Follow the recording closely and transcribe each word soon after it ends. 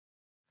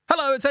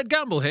Hello, it's Ed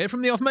Gamble here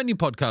from the Off Menu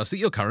podcast that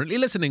you're currently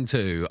listening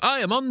to. I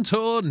am on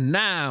tour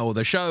now.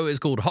 The show is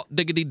called Hot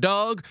Diggity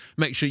Dog.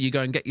 Make sure you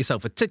go and get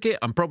yourself a ticket.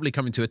 I'm probably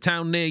coming to a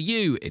town near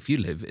you if you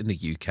live in the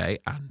UK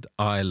and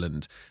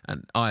Ireland,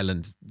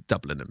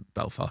 Dublin and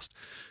Belfast.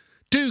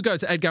 Do go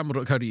to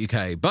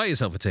edgamble.co.uk, buy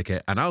yourself a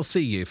ticket, and I'll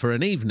see you for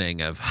an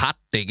evening of Hot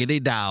Diggity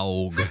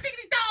Dog. Hot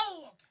Diggity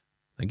Dog!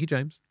 Thank you,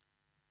 James.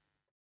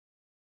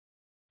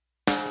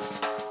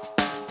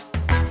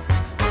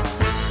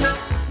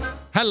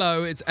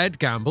 Hello, it's Ed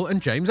Gamble and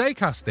James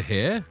Acaster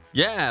here.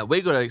 Yeah, we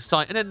got an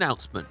exciting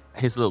announcement.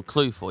 Here's a little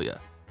clue for you.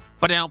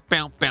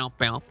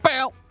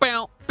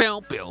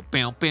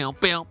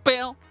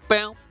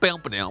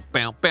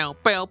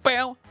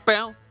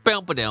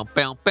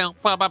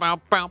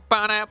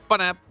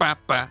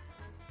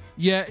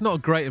 Yeah, it's not a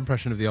great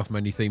impression of the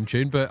off-menu theme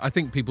tune, but I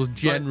think people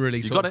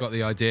generally sort of got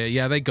the idea.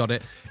 Yeah, they got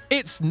it.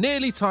 It's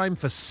nearly time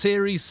for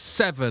Series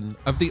 7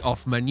 of the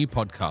Off-Menu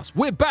podcast.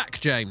 We're back,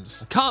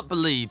 James. I can't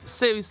believe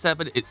Series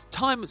 7, it's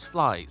time it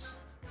flies.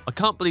 I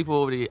can't believe we're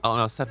already on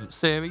our 7th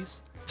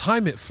series.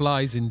 Time it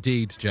flies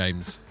indeed,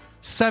 James.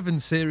 7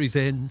 series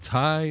in,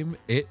 time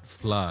it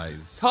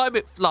flies. Time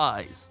it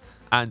flies.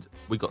 And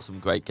we got some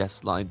great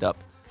guests lined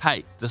up.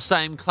 Hey, the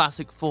same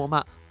classic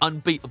format,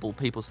 unbeatable,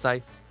 people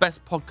say.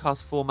 Best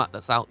podcast format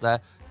that's out there.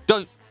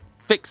 Don't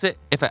fix it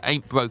if it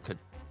ain't broken.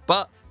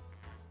 But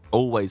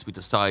always we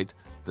decide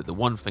that the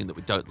one thing that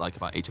we don't like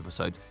about each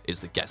episode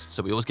is the guest.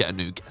 So we always get a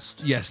new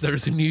guest. Yes, there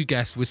is a new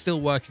guest. We're still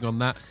working on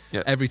that.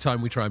 Yep. Every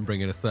time we try and bring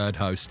in a third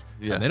host.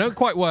 Yeah. And they don't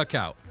quite work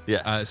out.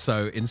 Yeah.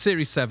 So in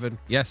Series 7,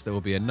 yes, there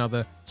will be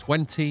another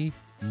 20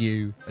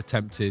 new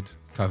attempted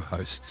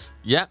co-hosts.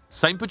 Yeah,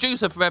 same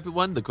producer for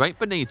everyone, the great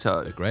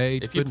Benito. The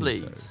great If you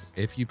Benito. please.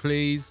 If you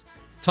please,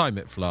 time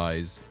it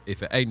flies.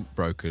 If it ain't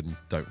broken,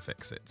 don't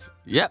fix it.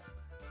 Yep,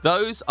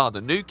 those are the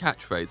new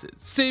catchphrases.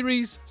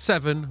 Series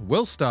 7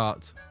 will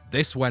start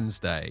this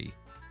Wednesday.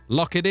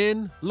 Lock it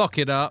in, lock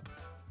it up,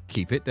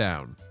 keep it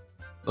down.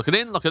 Lock it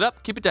in, lock it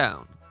up, keep it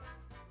down.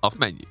 Off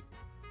menu.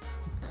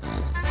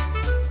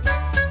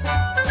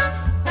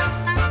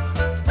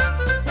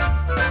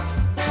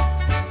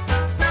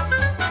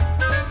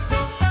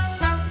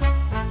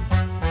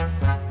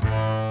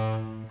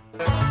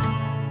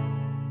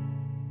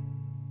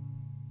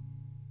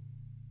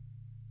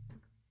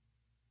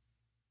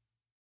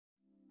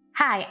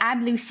 Hi,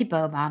 I'm Lucy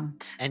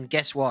Beaumont. And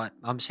guess what?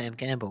 I'm Sam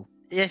Campbell.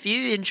 If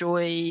you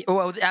enjoy,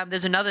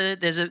 there's another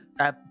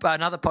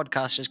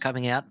podcast just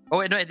coming out.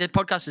 Oh no, the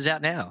podcast is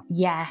out now.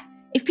 Yeah.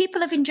 If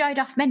people have enjoyed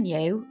Off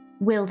Menu,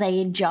 will they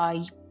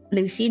enjoy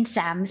Lucy and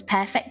Sam's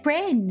Perfect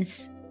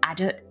Brains? I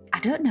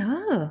don't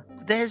know.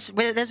 There's a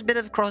bit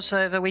of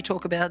crossover. We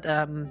talk about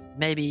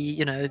maybe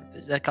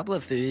a couple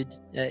of food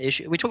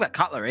issues. We talk about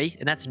cutlery,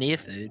 and that's near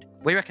food.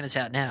 We reckon it's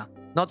out now.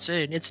 Not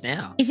soon, it's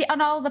now. Is it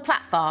on all the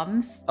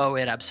platforms? Oh,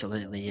 it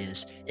absolutely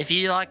is. If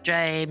you like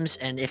James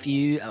and if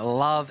you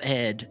love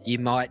Ed, you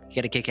might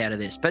get a kick out of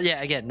this. But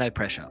yeah, again, no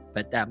pressure.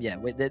 But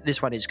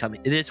this one is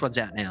coming. This one's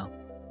out now.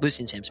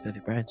 Lucy and Sam's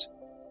Perfect Brains.